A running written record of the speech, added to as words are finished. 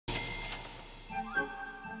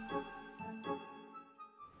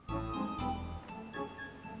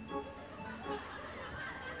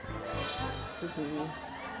me.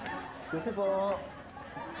 Excuse me po.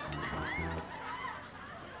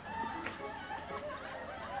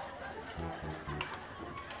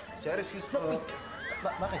 Sir, excuse po.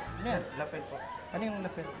 Bakit? Ano yan? Lapel po. Ano yung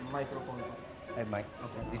lapel? Microphone po. Ay, mic.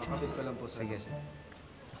 Okay. Dito. Kapit ko lang po, sir. Sige, sige.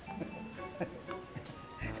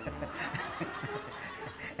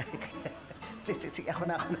 Sige, ako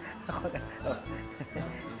na. Oh.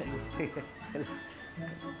 Sige.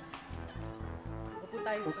 Upo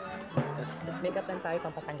tayo, sir. Makeup lang tayo,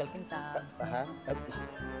 pampatanggal pinta. Ha?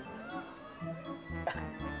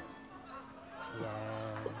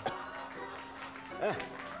 Yan.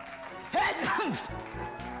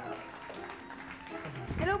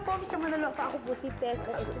 Hello po, Mr. Manaloto. Ako po si Tess,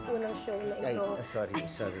 ang SVP po ng show na Ay, ito. sorry.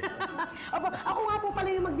 Opo, ako nga po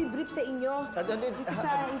pala yung magbibrief sa inyo.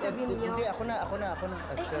 Sa interview niyo. Hindi, ako na. At,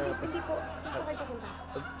 Hindi po. Saan po kayo pupunta?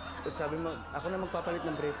 sabi mo, ako na magpapalit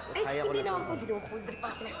ng brief. Kaya ko hindi na. naman po. Hindi naman po. Hindi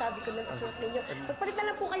pa sinasabi ko lang kasuot ninyo. Magpalit na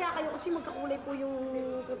lang po kaya kayo kasi magkakulay po yung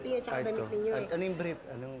kurti at saka damit ninyo eh. Ano yung brief?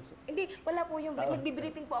 Hindi, wala po yung brief.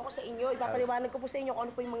 Magbibriefing po ako sa inyo. Ipapaliwanag ko po sa inyo kung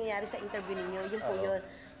ano po yung mangyayari sa interview ninyo. Yun po yun.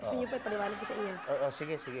 Gusto niyo po ipaliwanag ko sa inyo.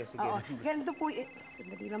 Sige. Oo. Ganito po.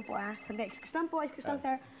 Sandali lang po Sandali. Excuse lang,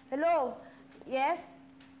 sir. Hello? Yes?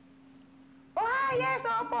 Oh, yes!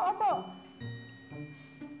 Opo.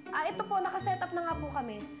 Ito po, nakaset up na nga po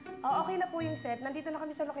kami. Okay na po yung set. Nandito na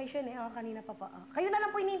kami sa location eh. Kanina pa po. Kayo na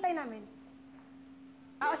lang po hinihintay namin.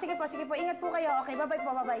 Sige po. Ingat po kayo. Okay, bye-bye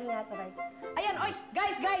po. Ingat. Alright. Ayan,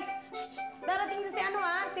 guys! Shh! Darating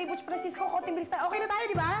na si Butch Francisco, Koting Brista. Okay na tayo,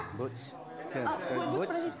 di ba? Butch?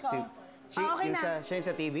 Butch Francisco. Okay na. Siya yung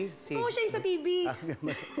sa TV? Oo, siya yung sa TV.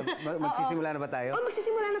 Magsisimula na ba tayo?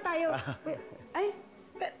 Magsisimula na tayo.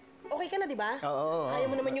 Okay ka na, di ba? Oo. Kaya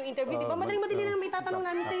mo naman yung interview, di ba? Madali na may tatanong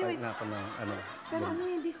namin sa'yo eh. Ako ng ano. Pero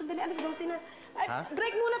hindi, sandali. Alas 12 na.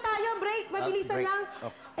 Break muna tayo, break. Mabilisan lang.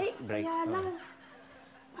 Break. Kaya lang.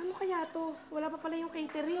 Paano kaya to? Wala pa pala yung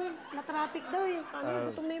catering. Na-traffic daw eh. Paano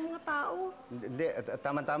gutom na yung mga tao? Hindi,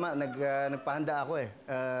 tama-tama. Nagpahanda ako eh.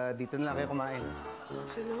 Dito na lang kayo kumain.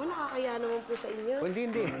 Kasi naman, nakakaya naman po sa inyo.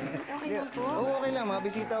 Hindi. Okay lang po. Oo, okay lang. Mga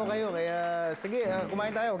bisita ko kayo. Kaya, sige,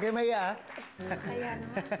 kumain tayo. Okay, Maya. Kaya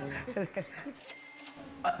naman.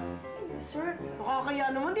 Sir,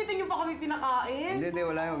 nakakaya naman. Dito niyo pa kami pinakain. Hindi.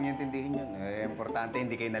 Wala yung intindihin yun. Importante,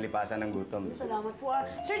 hindi kayo nalipasan ng gutom. Salamat po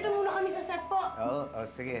Sir, doon muna kami sa set po. Oo,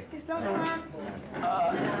 sige. Excuse lang naman.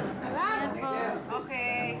 Sarap.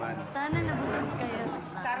 Okay. Sana nabusog kayo.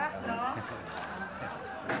 Sarap, no?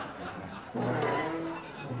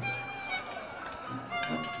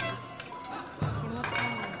 Simot ka.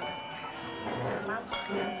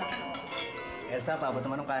 Elsa, paabot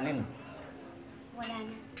naman ng kanin. Wala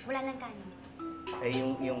na. Wala nang kanin.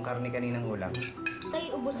 Yung karne kaninang ulam.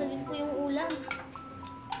 Tay, ubos na din po yung ulam.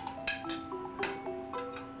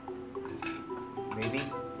 Baby,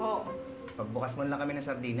 pagbukas mo lang kami ng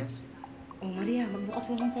sardinas. Maria, magbukas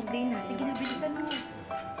mo ng sardinas. Sige na, bilisan mo.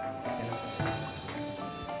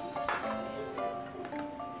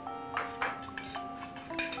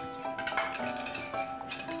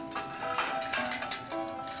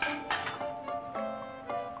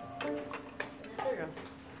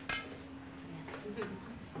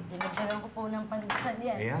 Dinagdagan ko po ng pandesal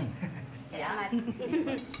yan. Ayan. Salamat.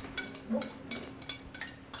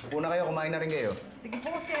 Upo na kayo, kumain na rin kayo. Sige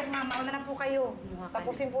po, sir. Mauna na po kayo.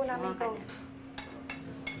 Tapusin po namin ito.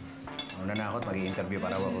 Mauna na ako at mag-i-interview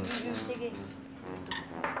para ako. Sige.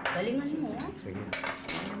 Galingan mo. Sige.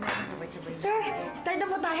 Sir, start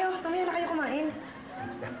na po tayo. Kamaya na kayo kumain.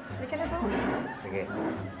 Halika na po. Sige.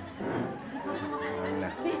 Kumain na.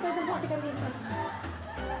 Start na po kasi kami ito.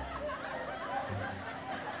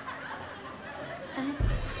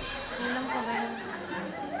 Kulang pa ba yun?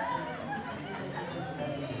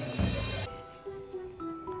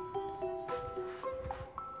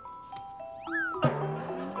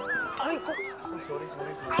 Ay ko! Sorry.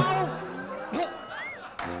 Ow!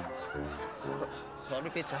 Sorry,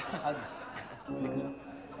 Pitch, ha?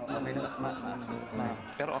 Okay na.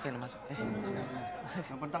 Pero okay naman.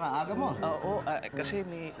 Napunta ka, aga mo. Oo, kasi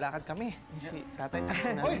may lakad kami. Si tatay at si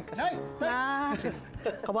nanay. Hoy, Nay!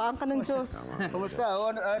 Kabaan ka ng Diyos. Kumusta?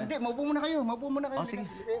 Hindi, maupo muna kayo. Sige.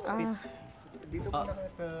 Dito muna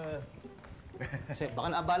kayo. Baka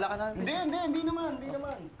naabala ka na. Hindi naman.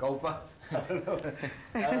 Ikaw pa.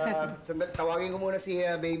 Sandali, tawagin ko muna si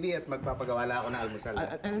baby at magpapagawa lang ako ng almusal.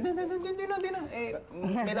 Hindi na.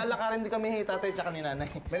 May lalakarin din kami, tatay at ni nanay.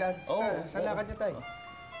 Saan lakad niyo, tay?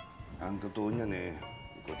 Ang totoo niyan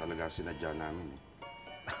ikaw talaga sinadya namin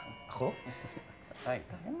Ako? Ay.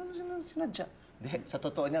 Ano sinadya? Di, sa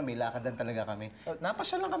totoo niya, may lakad lang talaga kami.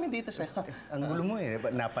 Napasyal lang kami dito sa'yo. Ang gulo mo eh.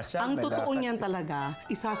 Napasyal. Ang may totoo lakad. niyan talaga,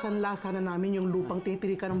 isasanlasa na namin yung lupang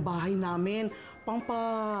titirika ng bahay namin.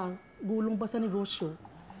 Pampagulong ba sa negosyo?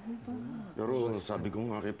 Pero sabi ko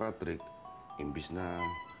nga kay Patrick, imbis na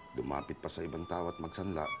lumapit pa sa ibang tao at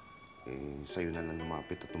magsanla, sa'yo na lang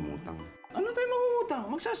lumapit at tumutang. Ano tayo mangungutang?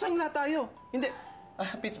 Magsasangla tayo. Hindi.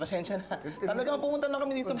 Pits, pasensya na. Talagang pumunta na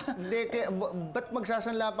kami dito ba? Hindi, ba't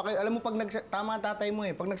magsasanla pa kayo? Alam mo, tama ang tatay mo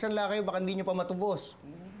eh. Pag nagsanla kayo, baka hindi nyo pa matubos.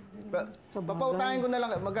 Papautangin ko na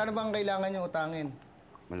lang. Magkano ba ang kailangan nyo utangin?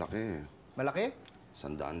 Malaki. Malaki?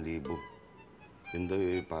 100,000. Yun daw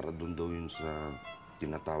para doon daw yun sa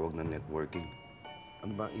tinatawag na networking.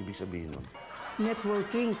 Ano ba ang ibig sabihin nun?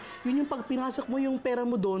 Networking. Yun yung pag pinasok mo yung pera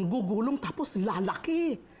mo doon, gugulong tapos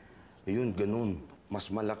lalaki. Yun, ganun. Mas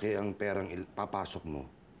malaki ang perang papasok mo,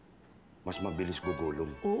 mas mabilis gugulong.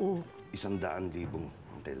 Oo. 100,000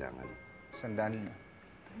 ang kailangan. 100,000.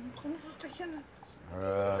 Baka nakakaya na.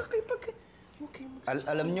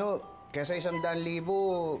 Alam nyo, kesa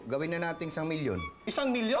 100,000, gawin na natin 1,000,000.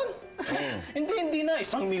 1,000,000? Hindi na.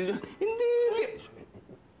 1,000,000. Hindi.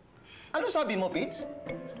 Ano sabi mo, Pits?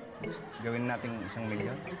 Gawin natin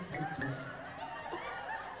 1,000,000?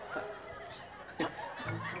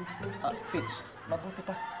 Pits, mabuti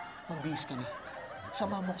pa. Magbihis ka na.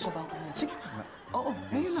 Sama mo ko sa bangko ngayon. Sige na. Oo,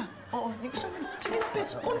 ngayon na. Oo, yung isang minute. Sige na,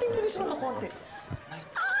 Pits. Konting bilis lang na konti.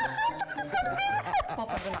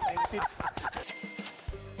 Papagana kayo, Pits.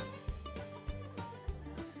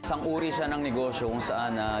 Isang uri siya ng negosyo kung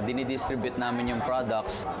saan dinidistribute namin yung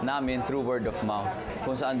products namin through word of mouth.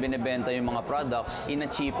 Kung saan binibenta yung mga products in a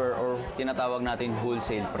cheaper or tinatawag natin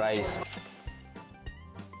wholesale price.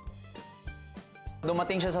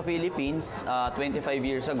 Dumating siya sa Philippines 25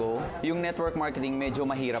 years ago. Yung network marketing medyo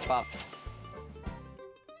mahirap pa.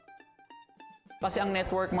 Kasi ang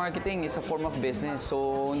network marketing is a form of business.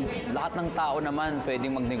 So, lahat ng tao naman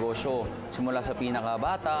pwedeng magnegosyo. Simula sa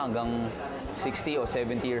pinakabata hanggang 60 o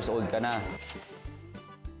 70 years old ka na.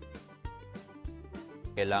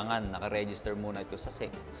 Kailangan nakaregister muna ito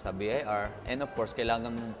sa BIR. And of course,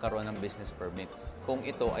 kailangan karoon ng business permits kung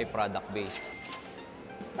ito ay product-based.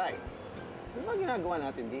 Tay, ano ba ginagawa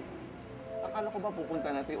natin dito? Akala ko ba pupunta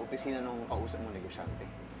natin yung opisina ng kausap ng negosyante?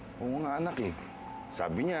 Oo nga, anak eh.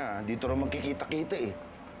 Sabi niya, dito raw magkikita-kita eh.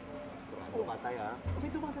 Oo ka, Tay, ha? Kami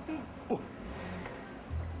dumadating. Oh!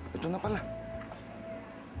 Ito na pala.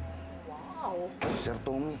 Wow! Si Sir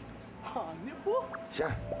Tommy. Ano po? Siya.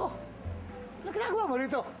 Oh, nagkagawa mo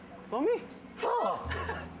rito? Tommy? Oh!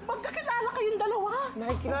 Magkakilala kayong dalawa.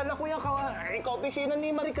 Nakikilala ko yung ka-opisina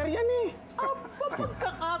ni Maricar yan eh.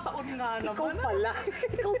 Pagkakataon nga naman.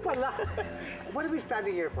 Ikaw pala. What are we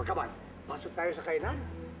standing here for? Come on. Pasok tayo sa kainan.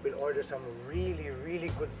 We'll order some really, really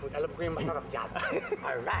good food. Alam ko yung masarap dyan.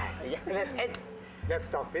 All right. And let's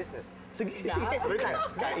talk business. Sige.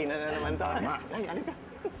 Kainan na naman tayo. Ay, ano ka?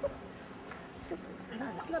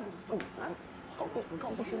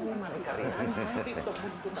 Ka-opisina ni Maricar yan. Dito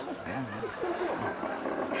talaga.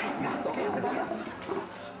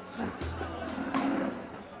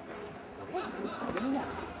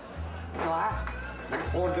 Ito ha,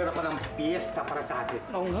 nag-order ako ng fiesta para sa atin.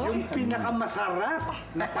 Yung pinakamasarap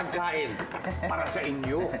na pagkain para sa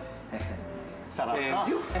inyo. Sarap. Thank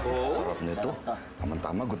you. Oo. Sarap nito.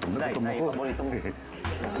 Tama-tama, gutom na gutom ako.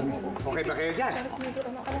 Okay ba kayo dyan?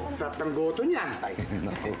 Sarap ng goto niyan.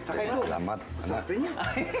 Naku, Sakay ko. salamat. Sarap rin yan.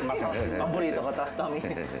 Paborito ko to, Tommy.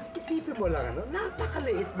 Isipin mo lang, ano?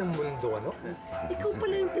 Napakaliit ng mundo, ano? Ikaw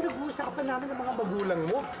pala yung pinag-uusapan namin ng mga magulang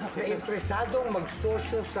mo na interesadong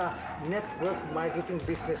magsosyo sa network marketing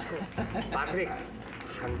business ko. Patrick,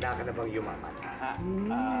 handa ka na bang yumaman?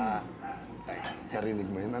 Narinig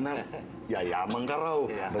mo yun, anak. Yayaman ka raw.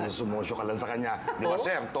 Basta sumosyo ka lang sa kanya. Di ba,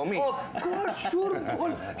 Sir Tommy? Of course, sure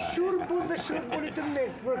ball. Sure ball itong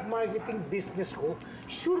network marketing business ko.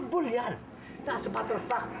 Sure ball yan. As a matter of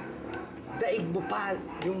fact, daig mo pa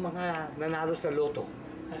yung mga nanalo sa loto.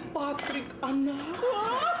 Patrick, anak.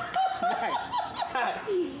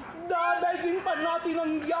 Dadaigin pa natin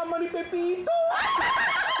ang yaman ni Pepito.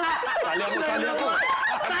 Sali ako!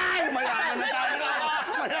 Mayaman na tayo!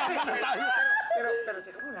 Mayaman na tayo! Pero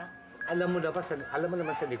teka muna. Alam mo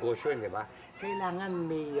naman sa negosyo, di ba? Kailangan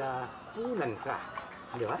may punan ka.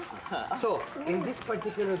 Di ba? So, in this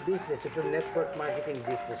particular business, ito network marketing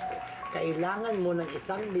business ko, kailangan mo ng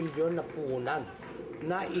 1,000,000 na punan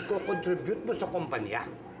na i-contribute mo sa kumpanya.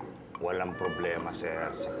 Walang problema, sir,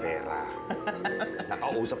 sa pera.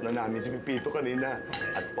 Nakausap na namin si Pepito kanina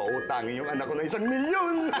at pautangin yung anak ko ng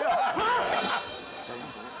 1,000,000!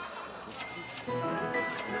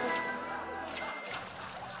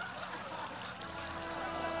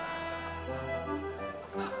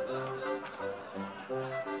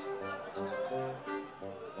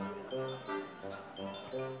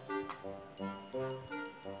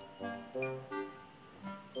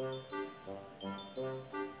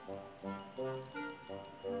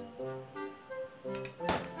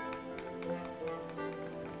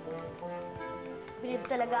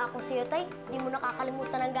 talaga ako sa'yo, Tay. Di mo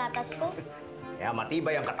nakakalimutan ang gatas ko. Kaya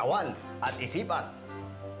matibay ang katawan at isipan.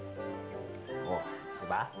 Oh,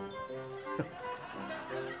 diba?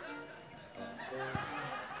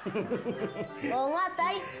 Oo nga,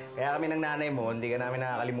 Tay. Kaya kami ng nanay mo, hindi ka namin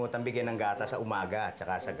nakakalimutan bigyan ng gata sa umaga at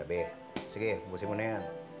saka sa gabi. Sige, ubusin mo na yan.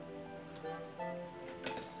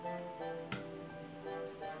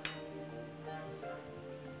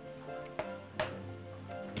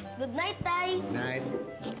 Good night, Tay. Good night.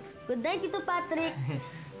 Good night, Tito Patrick.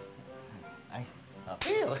 Ay,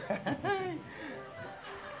 okay.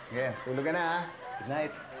 Sige, tulog ka na ha. Good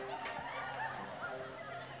night.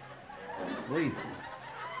 Uy,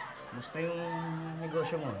 musta yung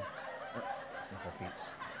negosyo mo? Naku,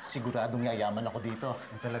 Pits. Siguradong yayaman ako dito.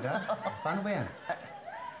 Talaga? Paano ba yan?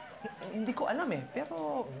 Hindi ko alam eh,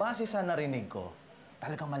 pero base sa narinig ko,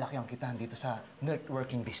 talagang malaki ang kitaan dito sa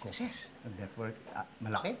networking businesses. Network?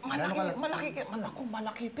 Malaki?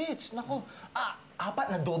 Malaki, Pits. Naku, 4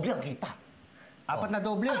 na doble ang kita. 4 na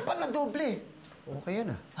doble? 4 na doble. Okay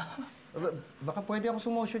yan Baka pwede ako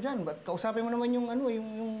sumosyo dyan. Kausapin mo naman yung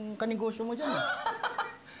kanegosyo mo dyan.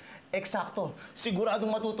 Eksakto. Siguradong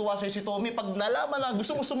matutuwa sa'yo si Tommy pag nalaman na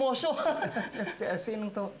gusto mo sumosyo. Sinong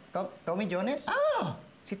to? Tommy Jones?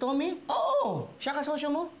 Si Tommy? Oo. Siya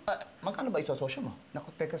kasosyo mo? Magkano ba isososyo mo?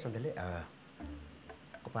 Naku, teka, sandali.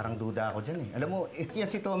 Ako parang duda ako dyan eh. Alam mo, yan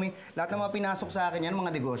si Tommy, lahat ng mga pinasok sa akin yan,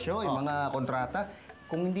 mga negosyo, yung mga kontrata,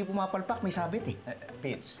 kung hindi pumapalpak, may sabit eh.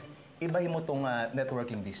 Pits, ibahin mo tong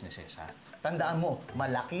networking businesses, ha? Tandaan mo,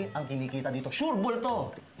 malaki ang kinikita dito. Sure ball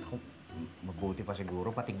to! Ako, mabuti pa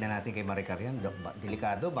siguro. Patignan natin kay Maricar yan.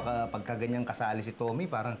 Delikado. Baka pagka ganyang kasali si Tommy,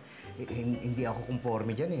 parang hindi ako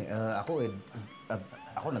conforme dyan eh.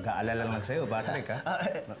 Ako nag-aalala lang sa'yo, Patrick, ha?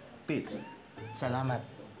 Pits, salamat.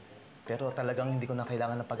 Pero talagang hindi ko na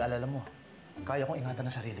kailangan ng pag-alala mo. Kaya kong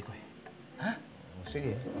ingatan ang sarili ko eh. Ha?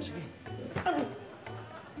 Sige. Sige. Ano?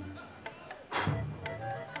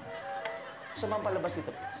 Saan palabas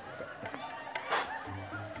dito?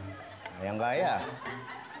 Kayang-kaya.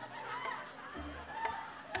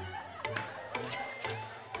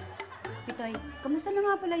 Pitoy, kamusta na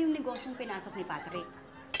nga pala yung negosyong pinasok ni Patrick?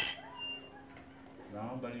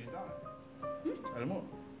 Wala kang balita. Alam mo,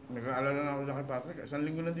 nag-aalala na ako kay Patrick. 1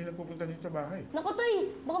 linggo na din nagpupunta dito sa bahay. Naku, Tay.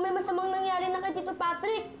 Baka may masamang nangyari na kay Tito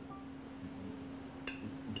Patrick.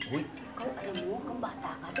 Uy. Ikaw, alam mo, kang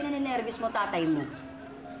bata ka. Pinaninervous mo tatay mo.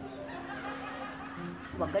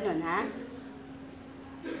 Huwag ganun, ha?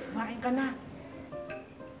 Kumain ka na.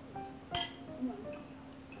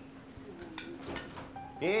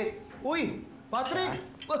 It's... Uy! Patrick!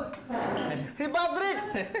 Hey, Patrick!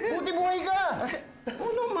 Buti buhay ka!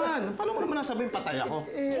 Oo naman. Paano mo naman nasabihin patay ako?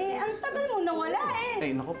 Ang tagal mo nawala eh.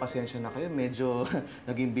 Ay, naku, pasensya na kayo. Medyo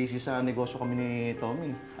naging busy sa negosyo kami ni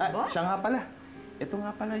Tommy. Siya nga pala. Ito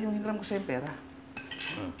nga pala yung hiniram ko sa'yo pera.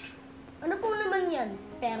 Ano po naman yan?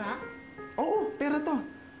 Pera? Oo, pera to.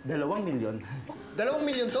 2 milyon. 2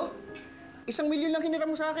 milyon to? 1 milyon lang hiniram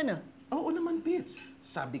mo sa akin, Oo naman, Pits.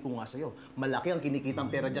 Sabi ko nga sa'yo, malaki ang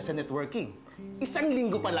kinikitang pera dyan sa networking. 1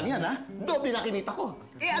 linggo pa lang yan, ha? Doble na kinita ko.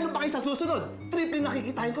 Ano pa kayo sa susunod? Triple na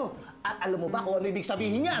kikitain ko. At alam mo ba kung ano ibig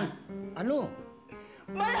sabihin yan? Ano?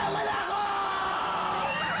 Mayaman ako!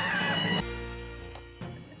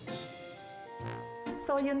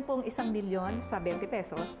 So yun pong 1 milyon sa 20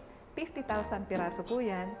 pesos, 50,000 piraso po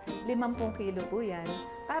yan, 50 kilo po yan,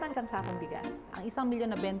 parang sakong bigas. Ang 1 milyon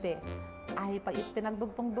na 20 ay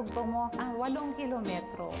pinagdugtong-dugtong mo ang 8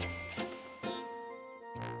 kilometro.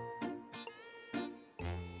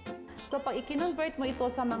 So pag i-convert mo ito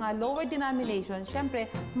sa mga lower denomination, syempre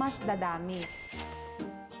mas dadami.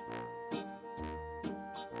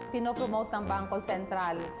 Pinopromote ng Bangko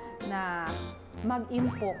Sentral na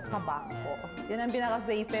mag-impok sa bangko. Yan ang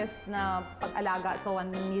pinaka-safest na pag-alaga sa 1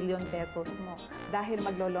 million pesos mo. Dahil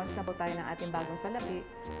maglo-launch na po tayo ng ating bagong salapi,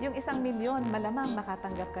 yung 1 milyon, malamang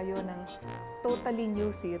makatanggap kayo ng totally new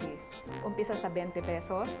series. Umpisa sa 20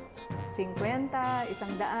 pesos, 50, 100,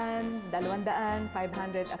 200,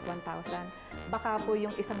 500 at 1,000. Baka po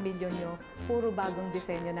yung 1 milyon nyo, puro bagong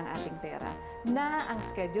disenyo ng ating pera. Na ang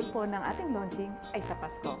schedule po ng ating launching ay sa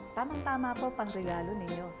Pasko. Tamang-tama po pang regalo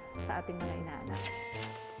ninyo sa ating mga inaanak.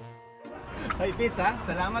 Hoy, Pits, ha?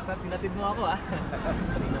 Salamat, ha? Tinatid mo ako, ha?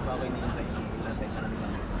 Kanina pa ako iniintay. Ilatay ka namin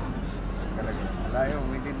lang isa. Talaga. Malayo,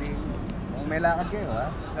 kung may lakad kayo, ha?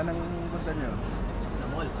 Saan ang punta nyo? Sa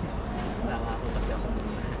mall. Wala nga ako kasi ako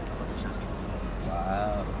mag-shopping sa mall.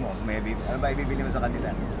 Wow. Ano ba ibibili mo sa kanila?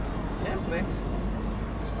 Siyempre,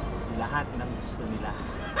 lahat ng gusto nila.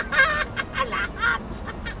 Lahat!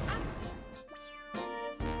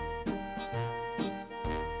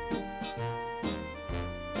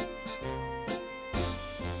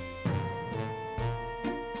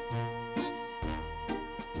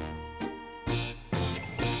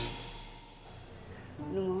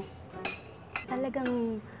 No?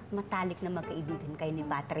 Talagang matalik na magkaibigan kayo ni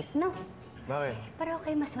Patrick, no? Bakit? Pero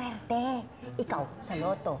kayo maswerte. Ikaw sa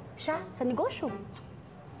loto, siya sa negosyo.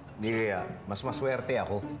 Hindi kaya. Mas maswerte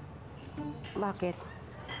ako. Bakit?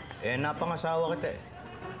 Eh, napangasawa kita eh.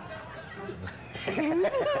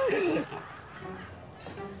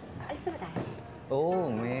 Alis na ba tayo?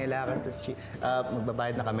 Oo, may lakad.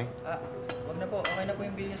 Magbabayad na kami. Wag na po. Okay na po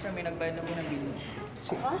yung bill niya, sir. May nagbayad na po ng bill niya.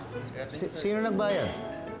 Sino nagbayad?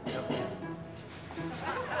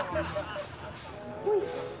 Uy!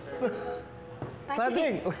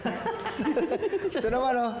 Patrick! Ito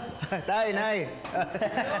naman, oh. Tay, Nay.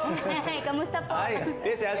 Kamusta po? Ay,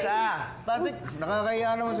 it's Elsa. Patrick,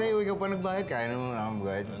 nakakaya naman sa'yo. Ikaw pa nagbayad. Kaya naman ako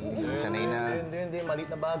magbayad. Sanay na. Hindi.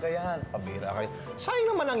 Malit na bagay yan. Pabira kayo.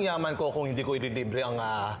 Sayang naman ang yaman ko kung hindi ko ililibre ang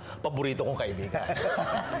paborito kong kaibigan.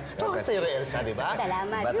 Ito kasi Elsa, di ba?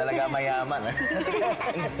 Salamat. Ba talaga mayaman, ha?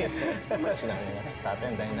 Hindi. Sinabi nga sa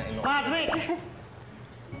tatay, dahil na ino. Patrick!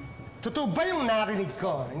 Totoo ba yung narinig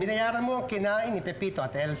ko? Binayaran mo ang kinain ni Pepito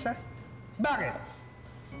at Elsa? Bakit?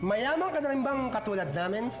 Mayaman ka na rin bang katulad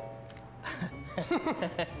namin?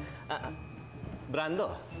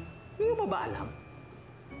 Brando, hindi mo ba alam?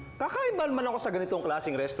 Kakaiba man ako sa ganitong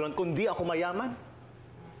klaseng restaurant kung di ako mayaman.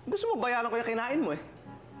 Gusto mo bayaran ko yung kinain mo eh.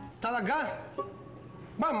 Talaga?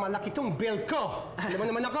 Ba, malaki tong bill ko. Alam mo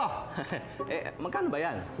naman ako. Magkano ba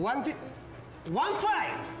yan? 1.5!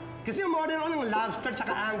 Kasi umorder ako ng lobster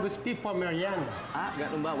tsaka Angus beef for merienda.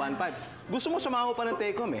 Ganun ba? 1.5. Gusto mo sumama pa ng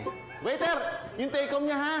take-home eh. Waiter! Yung take-home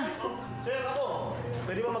niya ha! Sir, ako.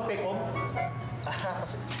 Pwede ba mag-take home?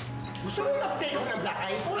 Kasi... Gusto mo mag-take home ng black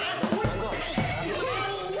eye? Brando,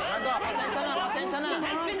 pasensya na! Pasensya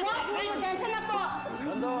na po!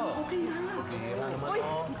 Brando! Okay na. Pira naman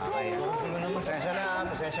ako.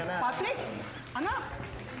 Pasensya na. Patrick, anak,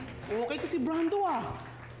 okay kasi Brando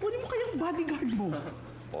Pwede mo kayang bodyguard mo.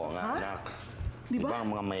 Oo nga, anak. Di ba?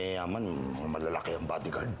 Ang mga mayayaman, mga malalaki ang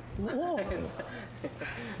bodyguard. Oo.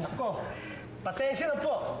 Ako, pasensya na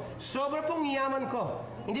po. Sobra pong yaman ko.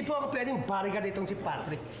 Hindi po ako pwedeng bodyguard itong si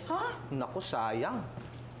Patrick. Ha? Naku, sayang.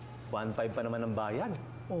 1.5 pa naman ang bayad.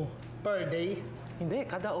 Oh, per day? Hindi,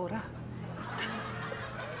 kada ora.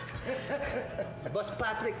 Boss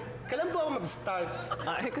Patrick, kailan po ako mag-start?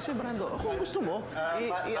 Kasi Brando, kung gusto mo,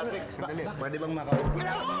 Patrick, sandali. Pwede bang makausap?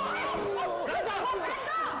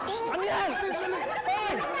 Ano yan?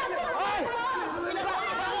 Hoy!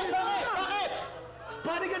 Bakit?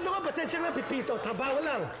 Bodyguard mo ka, pasensya nga, Pepito. Trabaho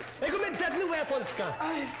lang. Kung may deadly weapons ka.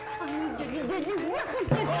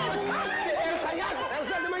 Si Elsa yan!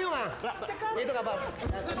 Elsa, naman yung Dito ka ba?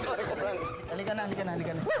 Halika na.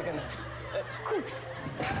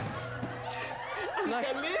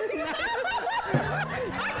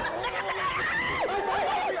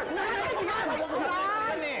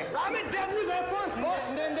 May deadly weapons, boss!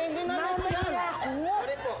 Hindi na yan.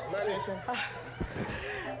 Sorry po, mami.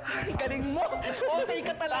 Ay, galing mo. Okay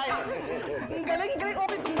ka talaga. Ang galing.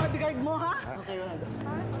 Okay itong bodyguard mo, ha?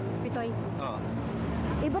 Pitoy, Oo.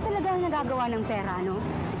 iba talaga ang nagagawa ng pera, no?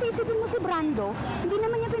 Kasi isipin mo si Brando, hindi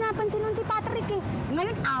naman niya pinapansin nun si Patrick eh.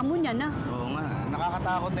 Ngayon, amo niya na. Oo nga.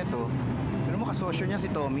 Nakakatakot nito. Ano mo, kasosyo niya si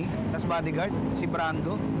Tommy, tas bodyguard, si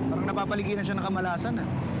Brando. Parang napapaligiran siya ng kamalasan,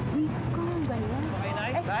 Uy, kung ganyan. Okay,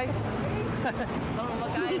 Nay? Nay? Saan mo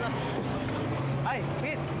magkain? Ay,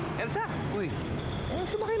 Fitz! Elsa! Uy,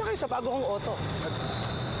 Sumakay na kayo sa bago kong auto.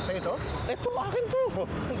 sa ito? Ito, akin to.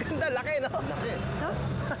 Ang ganda, laki, no? Laki.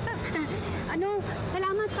 Ano,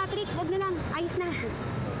 salamat Patrick, wag na lang. Ayos na.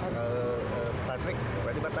 Patrick,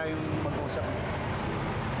 pwede ba tayong mag-usap?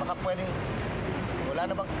 Baka pwedeng... Wala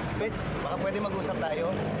na bang... Fitz, baka pwede mag-usap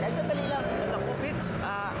tayo? Kahit sandali lang. Naku, Fitz,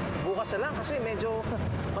 bukas na lang kasi medyo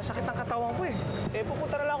masakit ang katawan ko eh.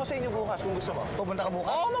 Pupunta na lang ako sa inyo bukas kung gusto ko. Pupunta ka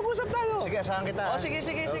bukas? Oo, mag-usap tayo. Sige, asahan kita. Sige.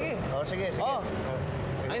 Oo, sige. Oo.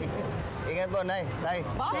 Ingat po, Nay. Tay.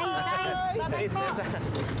 Bye-bye po.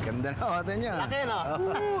 Ganda na hotel niya. Laki, no?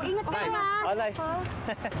 Oo, ingat ka ha. Oh, Nay.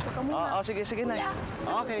 Sige, Nay.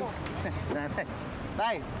 Okay.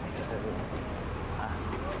 Nay.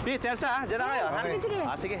 Pete, Elsa, dyan na kayo. Sige.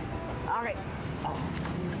 Sige. Okay.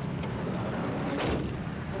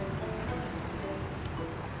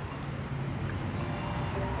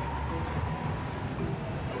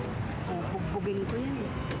 Bugbugin ko yan eh.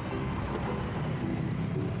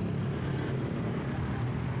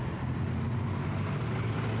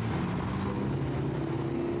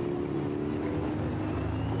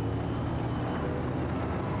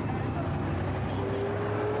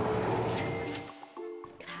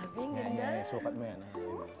 Sukat mo yan.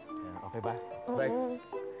 Okay ba?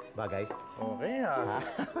 Bagay? Okay,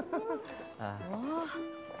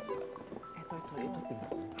 Ito Ito.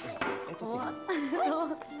 Ito.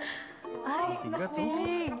 Ay, Bigat,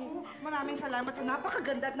 Nastig! Maraming salamat sa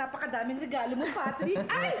napakaganda at napakadaming regalo mo, Patrick.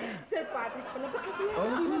 Ay, Sir Patrick pala ba kasi?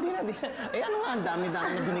 Oh, hindi na. Eh, ano nga, ang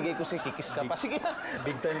dami-dami na binigay ko sa'yo. Kikis ka pa. Sige na.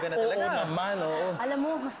 Big time ka na talaga. Oo naman, oo. Alam mo,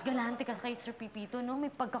 mas galante ka kay Sir Pepito, no?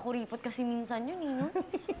 May pagkakuripot kasi minsan yun, eh, no?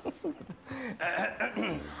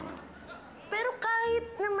 Pero kahit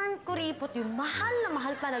naman kuripot yun, mahal na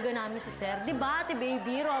mahal talaga namin si Sir. Di ba, ate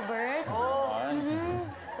baby, Robert? Oo.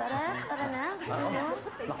 Tara na. Gusto mo?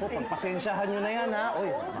 Naku, pagpasensyahan nyo na yan, ha? Oy,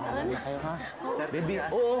 mahala na kayo, ha? Baby,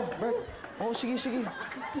 oo, Bert. Oo, sige.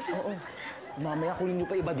 Oo. Mamaya kunin nyo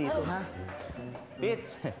pa iba dito, ha?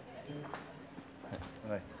 Pits!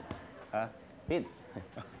 Okay. Ha? Pits!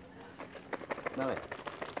 Bakit?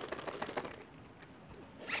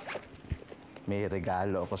 May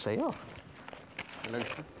regalo ako sa'yo. Talaga?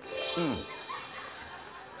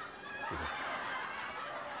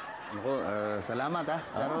 Naku, salamat ha.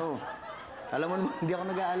 Pero, alam mo naman, hindi ako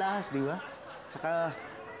nag-aalahas, di ba? Tsaka,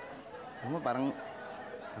 alam mo, parang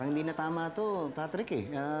hindi na tama to, Patrick eh.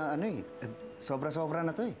 Sobra-sobra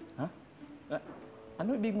na to eh. Ha?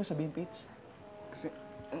 Ano ibig mo sabihin, Pits? Kasi,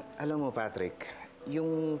 alam mo, Patrick,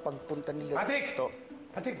 yung pagpunta nila... Patrick!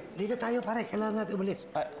 Patrick, dito tayo, pare. Kailangan natin umalis.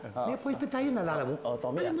 May appointment tayo, nalala mo? Oo,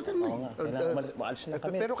 Tommy. Kalimutan mo eh. Kailangan maalis na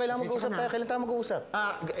kami. Pero kailangan mag-uusap tayo. Kailan tayo mag-uusap?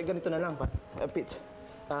 Ganito na lang, Pits.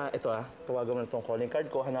 Ito tawagan mo na itong calling card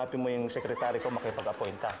ko. Hanapin mo yung sekretary ko,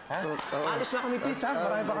 makipag-appoint ka. Ha? Alis na kami, Pits, ha?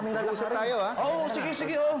 Marami pa kaming lalakarin. Mag-uusap tayo, ha? Oo,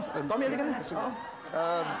 sige, oo. Tommy, halika na.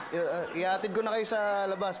 Ihatid ko na kayo sa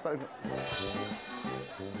labas.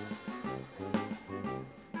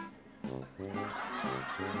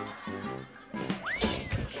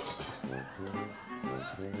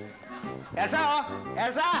 Elsa, oh!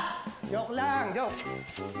 Elsa! Joke lang, joke.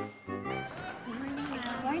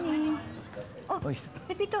 Morning. Oh,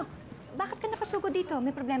 Pepito, bakit ka napasugod dito?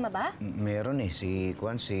 May problema ba? Meron eh. Si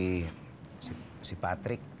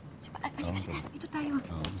Patrick. Dito tayo.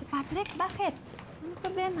 Si Patrick, bakit? Ano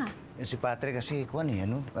problema? Si Patrick kasi,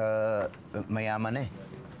 mayaman eh.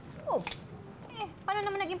 Oh, paano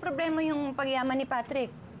naman naging problema yung pagyaman ni Patrick?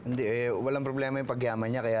 Hindi, walang problema yung pagyaman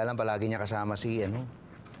niya. Kaya lang palagi niya kasama si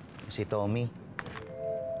Tommy.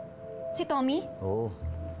 Si Tommy? Oo.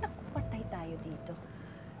 Naku, patay tayo dito.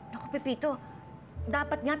 Naku, Pepito,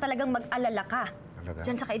 dapat nga talagang mag-alala ka. Talaga?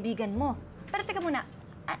 Diyan sa kaibigan mo. Pero teka muna,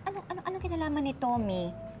 anong kinalaman ni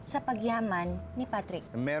Tommy sa pagyaman ni Patrick?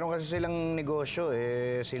 Meron kasi silang negosyo,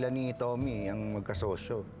 sila ni Tommy ang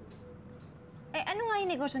magkasosyo. Ano nga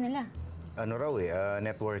yung negosyo nila? Ano raw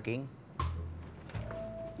networking?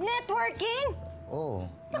 Networking? Oo.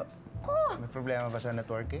 May problema ba sa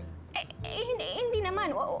networking? Hindi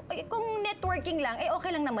naman. Kung networking lang,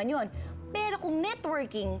 okay lang naman yun. Pero kung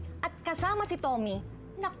networking at kasama si Tommy,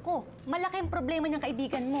 nako, malaki ang problema ng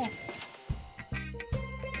kaibigan mo.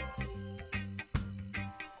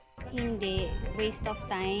 Hindi. Waste of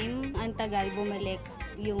time. Ang tagal bumalik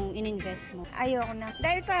yung ininvest mo. Ayoko na.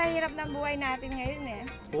 Dahil sa hirap ng buhay natin ngayon eh.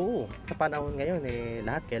 Oo. Sa panahon ngayon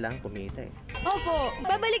lahat kailangan kumita eh. Opo.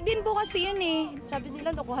 Babalik din po kasi yun eh. Sabi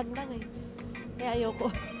nila, lokohan lang eh. Kaya ayoko.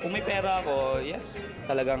 Kung may pera ako, yes,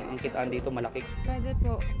 talagang ang kitaan dito malaki. Pwede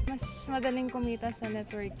po. Mas madaling kumita sa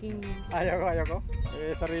networking. Ayoko.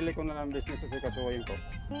 Sarili ko na lang business kasi kasuhin ko.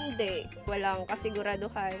 Hindi. Walang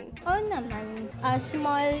kasiguraduhan. Oo naman.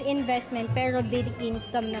 Small investment pero big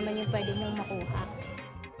income naman yung pwede mong makuha.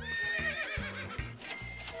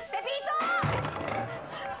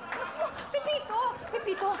 Pepito!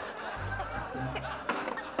 Pepito!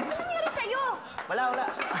 Ano nangyari sa'yo? Wala. Ano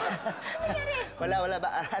nangyari? Wala.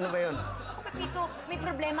 Ano ba yun? Pepito, may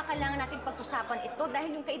problema kailangan natin pag-usapan ito dahil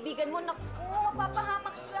yung kaibigan mo, naku,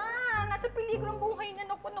 mapapahamak siya. Nasa peligro ng buhay na,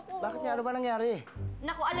 naku. Bakit nga? Ano ba nangyari?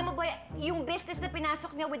 Naku, alam mo ba, yung business na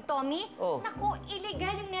pinasok niya with Tommy? Oh. Naku,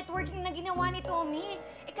 illegal yung networking na ginawa ni Tommy.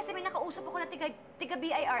 Kasi may nakausap ako na tiga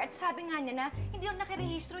BIR at sabi nga niya na hindi yung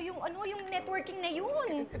nakirehistro yung networking na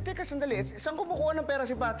yun. Teka, sandali. Saan kumukuha ng pera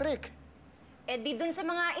si Patrick? Di dun sa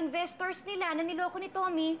mga investors nila na niloko ni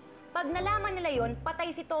Tommy. Pag nalaman nila yon,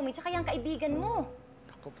 patay si Tommy tsaka yung kaibigan mo.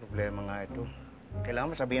 Ako, problema nga ito.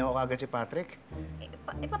 Kailangan masabihan ko kagad si Patrick.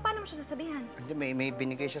 Paano mo siya sasabihan? Hindi, may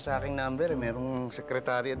binigay siya sa aking number. Merong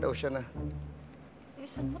sekretarya daw siya na.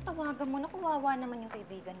 Listen mo, tawagan mo na. Kawawa naman yung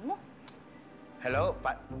kaibigan mo. Hello?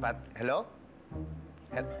 Hello?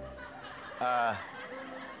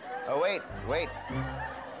 Wait.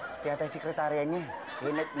 Kaya tayo sekretarya niya.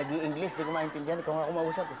 Nag-i-English, di ko maintindihan. Ikaw nga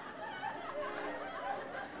kumausap eh.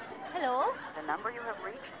 Hello? The number you have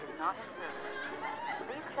reached is not in service.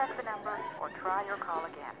 Please check the number or try your call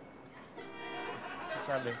again.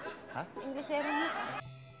 Sabi? Ha? Inglesero nga.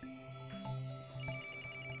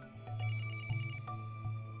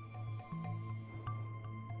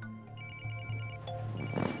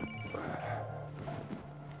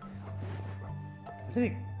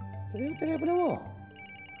 Patrick, saan yung telepono mo?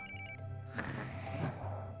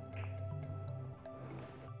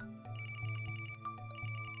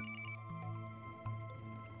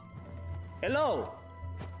 Hello?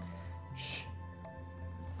 Shh.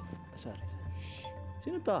 Sorry.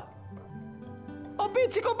 Sino to? Oh,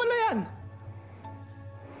 Pete, ikaw pala yan!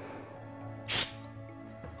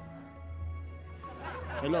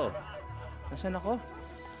 Hello? Nasaan ako?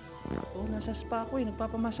 Oo, nasa spa ko eh.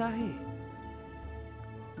 Nagpapamasahe.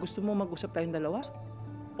 Gusto mo mag-usap tayong dalawa?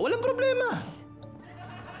 Walang problema!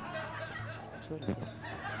 Sorry.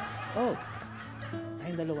 Oh,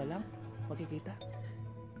 tayong dalawa lang? Magkikita?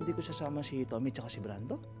 Hindi ko sasama si Tommy tsaka si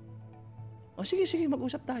Brando? O sige,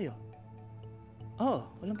 mag-usap tayo. Oh,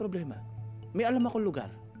 walang problema. May alam akong lugar.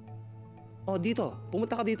 Oh, dito.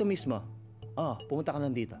 Pumunta ka dito mismo. Oh, pumunta ka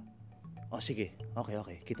lang dito. Oh, sige.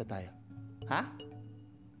 Okay. Kita tayo. Ha?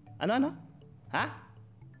 Ano? Ha?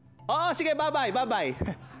 Oo, sige. Bye-bye.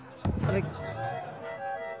 Aray.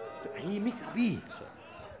 Tahimik, sabi.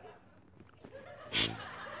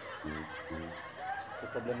 May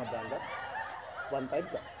problema ba agad? 1-5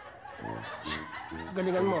 ka.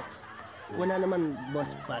 Galingan mo. Wala naman, Boss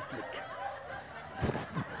Patrick.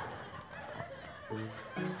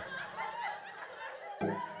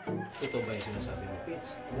 Totoo ba yung sinasabi mo, Pitts?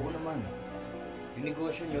 Oo naman. Yung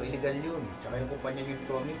negosyo nyo, illegal yun. Tsaka yung kumpanya nyo yung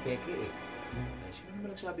Tommy, peke eh. Ay, sino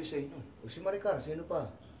naman nagsabi sa'yo nun? O si Maricar, sino pa?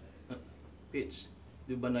 Pitts,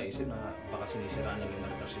 di ba naisip na baka sinisiraan lang yung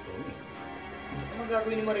Maricar si Tommy? Ano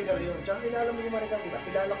gagawin ni Maricar yun? Tsaka kilala mo si Maricar, di ba?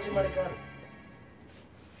 Kilala ko si Maricar.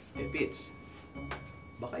 Eh, Pitts,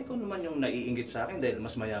 baka ikaw naman yung naiinggit sa akin dahil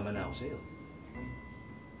mas mayaman na ako sa'yo.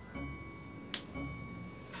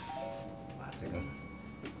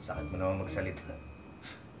 Sakit mo naman magsalita.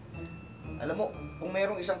 Alam mo, kung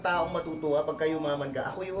merong isang taong matutuwa pagka yumaman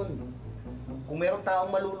ka, ako yun. Kung merong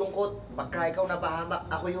taong malulungkot pagka ikaw napahamak,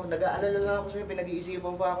 ako yun. Nag-aalala lang ako sa'yo,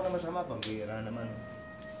 pinag-iisipan pa ako na masama. Pambira naman.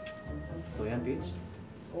 Ito yan, Pitts?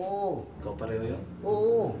 Oo. Ikaw pareho yun?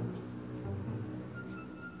 Oo.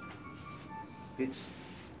 Pitts,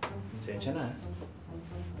 sensya na ha.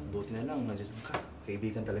 Buti na lang, nandiyan ka.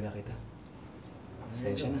 Kaibigan talaga kita.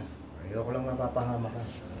 Sensya na. Ayoko lang mapapahama ka.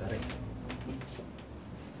 Sorry.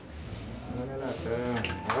 Ano na lahat?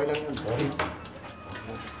 Okay lang yun. Sorry.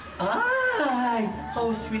 Ay! How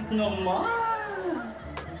sweet naman!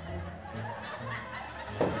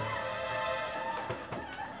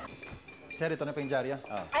 Sir, ito na po yung dyaryo.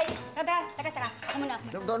 Ay, teka. Ako muna.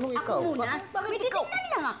 Anong ikaw? Ako muna? Bakit May ikaw? titignan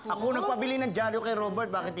lang ako. Ako nagpabili ng dyaryo kay Robert.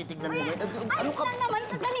 Bakit titignan mo? Ayos lang naman.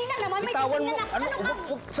 Sandali lang naman. May Bitawan mo. titignan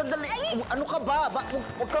ako. Sandali. Ano ka ba?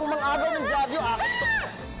 Huwag kang mang-agaw ng dyaryo. Akin to.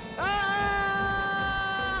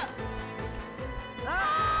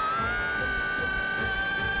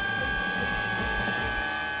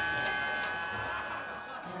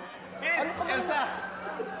 Pitts! Elsa!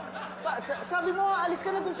 Sabi mo, alis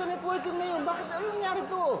ka na dun sa networking na yun. Bakit? Ano nangyari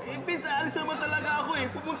to? Pitts, alis naman talaga ako eh.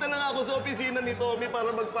 Pupunta lang ako sa opisina ni Tommy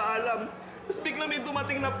para magpaalam. Tapos bigla may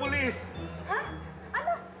dumating na pulis. Ha?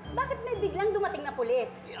 Ano? Bakit may biglang dumating na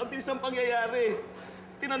pulis? Ang bilis ang pangyayari.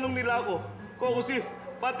 Tinanong nila ako kung ako si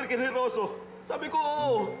Patrick Generoso. Sabi ko,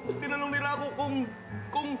 oo. Tapos tinanong nila ako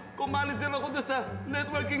kung manager ako doon sa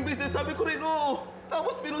networking business. Sabi ko rin, oo.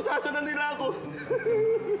 Tapos pinusasan na nila ako.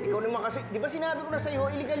 Ikaw naman kasi, di ba sinabi ko na sa'yo,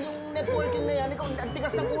 illegal yung networking na yan. Ikaw, ang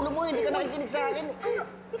tigas ng ulo mo, hindi ka nakikinig sa akin.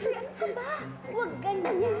 Ito'y ano ka ba? Huwag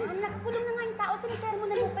ganyan. Nakakulong na nga yung tao. Sinisermo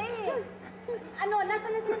na mo pa eh. Ano,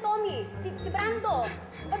 nasaan na sila Tommy? Si Brando?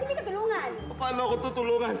 Ba't hindi ka tulungan? Paano ako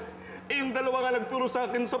tutulungan? Eh, yung dalawa nga nagturo sa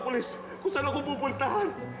akin sa pulis kung saan ako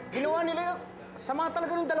pupuntahan. Ginawa nila yun. Sama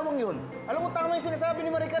talaga ng dalawang yun. Alam mo, tama yung sinasabi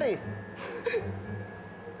ni Maricar eh.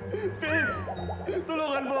 Pitts!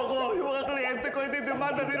 Tulungan mo ako! Yung mga kliyente ko, hindi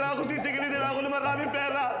demanda nila ako, sisigilin nila ako ng maraming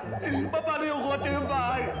pera. Paano yung kotse yung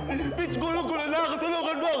bahay? Pitts, gulo-gulo na ako!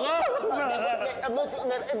 Tulungan mo ako!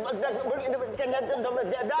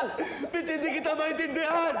 Pitts, hindi kita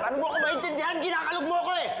maintindihan! Paano mo ako maintindihan? Ginakalog mo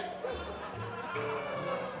ako eh!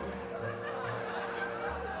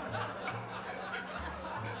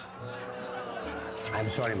 I'm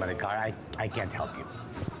sorry, Maricar. I can't help you.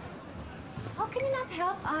 How can you not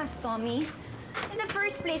help us, Tommy? In the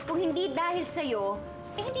first place, kung hindi dahil sa'yo,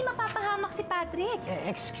 eh hindi mapapahamak si Patrick.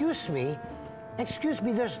 Excuse me,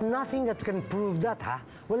 there's nothing that can prove that, ha?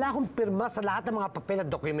 Wala akong pirma sa lahat ng mga papel at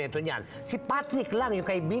dokumento niyan. Si Patrick lang, yung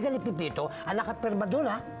kaibigan ni Pepito, ang nakapirma doon,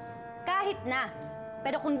 ha? Kahit na.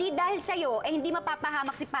 Pero kung di dahil sa'yo, eh hindi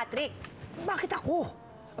mapapahamak si Patrick. Bakit ako?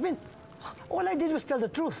 I mean, all I did was tell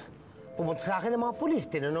the truth. Pumunta sa akin ng mga pulis,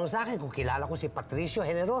 tinanong sa akin kung kilala ko si Patricio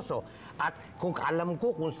Generoso at kung alam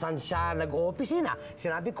ko kung saan siya nag-oopisina.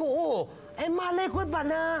 Sinabi ko, oo. Eh, malay ko ba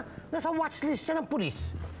na nasa watchlist siya ng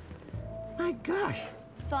pulis? My gosh!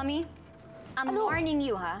 Tommy, I'm warning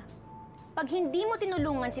you, ha? Pag hindi mo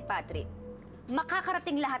tinulungan si Patrick,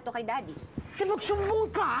 makakarating lahat to kay Daddy. Di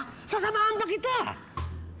magsumbong ka, sasamahan ba kita?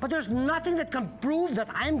 But there's nothing that can prove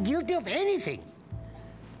that I'm guilty of anything.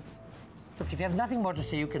 Look, if you have nothing more to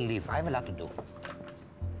say, you can leave. I have a lot to do.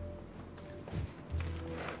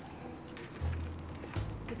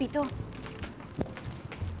 Pepito.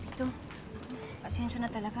 Pepito, pasensya na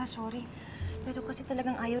talaga, sorry. Pero kasi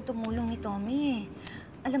talagang ayaw tumulong ni Tommy eh.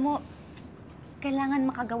 Alam mo, kailangan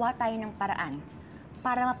makagawa tayo ng paraan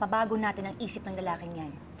para mapabago natin ang isip ng lalaking yan.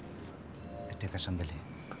 Teka, sandali.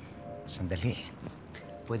 Sandali.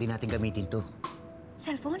 Pwede natin gamitin to.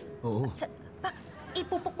 Cellphone? Oo.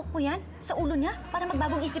 Ipupukpuk mo yan sa ulo niya para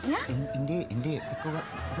magbagong isip niya? Hindi.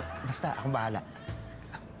 Basta, akong bahala.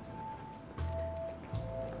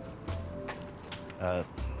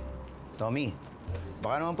 Tommy,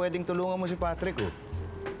 baka naman pwedeng tulungan mo si Patrick, oh.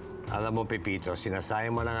 Alam mo, Pepito,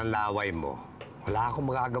 sinasayang mo lang ang laway mo. Wala akong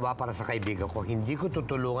magagawa para sa kaibigan ko. Hindi ko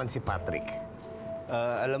tutulungan si Patrick.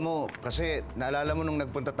 Alam mo, kasi naalala mo nung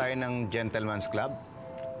nagpunta tayo ng Gentleman's Club?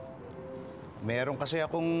 Meron kasi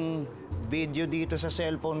akong video dito sa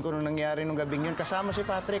cellphone ko nung nangyari nung gabing yun. Kasama si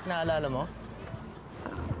Patrick, naalala mo?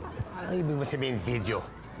 Ano ibig mo sabihin video?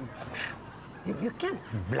 You can't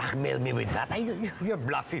blackmail me with that. You're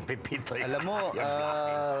bluffing, Pepito. Alam mo,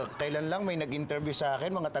 kailan lang may nag-interview sa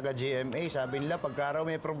akin, mga taga-GMA. Sabi nila, pagka raw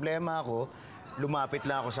may problema ako, lumapit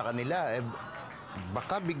lang ako sa kanila.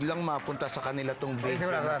 Baka biglang mapunta sa kanila tong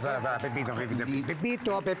video.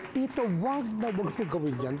 Pepito, wag mo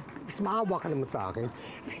gawin yan. Mas maawa ka naman sa akin.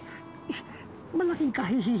 Malaking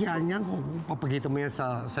kahihiyan yan kung papakita mo yan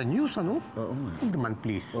sa news, ano? Oo nga. Huwag naman,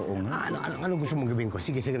 please. Oo nga. Ano gusto mong gawin ko?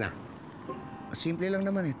 Sige na. Simple lang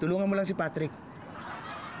naman eh. Tulungan mo lang si Patrick.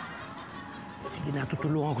 Sige na,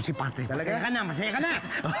 tutulungan ko si Patrick. Talaga? Masaya ka na!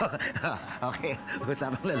 Okay,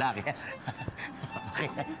 usapang lalaki. Okay,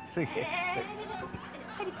 sige.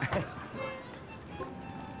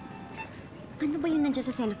 Ano ba yun nandiyan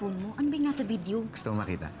sa cellphone mo? Ano ba yung nasa video? Gusto mo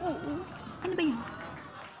makita? Oo. Ano ba yan?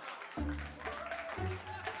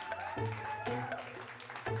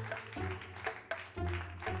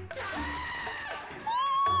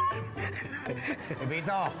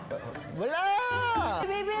 Pepito! Wala!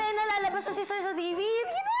 Baby, nalalabas na si Sir sa TV.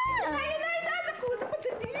 Yan na!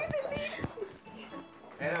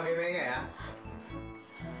 Pero okay ba nga, ha?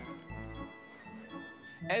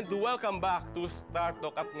 And welcome back to Star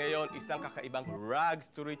Talk. At ngayon, isang kakaibang rags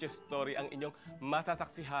to riches story ang inyong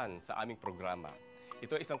masasaksihan sa aming programa.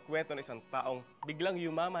 Ito ay isang kwento ng isang taong biglang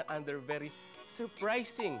yumaman under very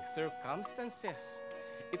surprising circumstances.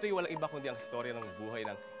 Ito ay walang iba kundi ang storya ng buhay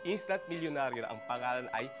ng instant milyonaryo na ang pangalan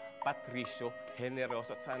ay Patricio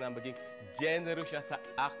Generoso. At sana maging generous siya sa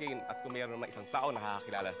akin. At kung mayroon naman isang tao na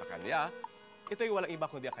nakakilala sa kanya, ito ay walang iba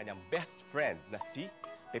kundi ang kanyang best friend na si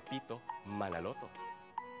Pepito Manaloto.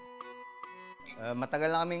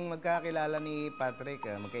 Matagal na kaming magkakilala ni Patrick.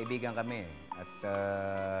 Magkaibigan kami.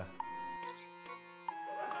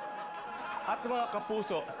 At mga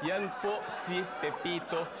kapuso, yan po si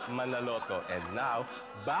Pepito Manaloto. And now,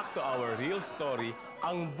 back to our real story,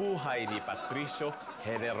 ang buhay ni Patricio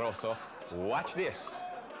Generoso. Watch this!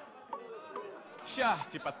 Siya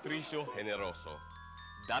si Patricio Generoso.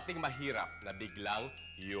 Dating mahirap na biglang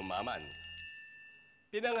yumaman.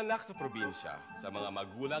 Pinanganak sa probinsya sa mga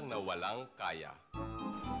magulang na walang kaya.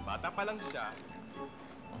 Bata pa lang siya.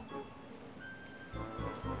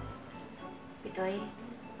 Pitoy,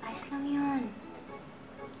 ayos lang yun.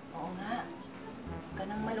 Oo nga. Huwag ka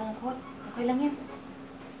nang malungkot. Okay lang yan.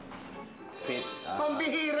 Fitz,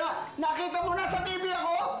 Pambihira! Nakita mo na sa TV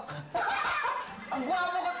ako? Ang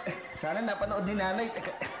gwapo ko! Sana napanood ni nanay.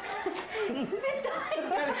 Teka.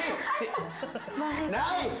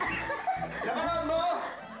 Nay! Napanood mo?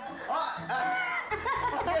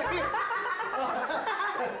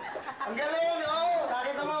 Ang galing, oh!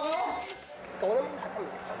 Nakita mo ako? Ikaw naman lahat ang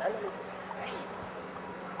kasalanan.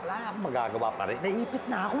 Wala na akong magagawa pa rin. Naipit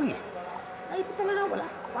na ako eh. Naipit talaga, wala.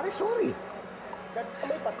 Pare, sorry. Dati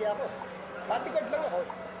kamay pati ako. Bodyguard lang ako.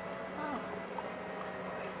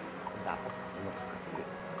 Dapat, ano ka kasi.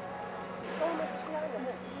 Ikaw may kasalanan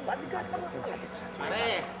mo. Bodyguard lang ako.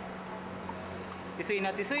 Pare! Tisoy na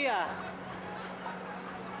tisoy ah!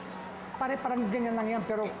 Pare, parang ganyan lang yan,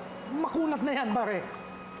 pero makunat na yan, pare.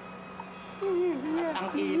 At ang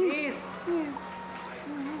kinis!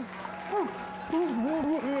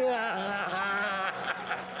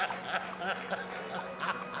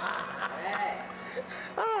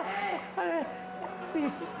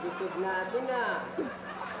 busog natin ah.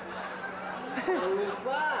 Ano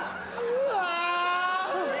pa?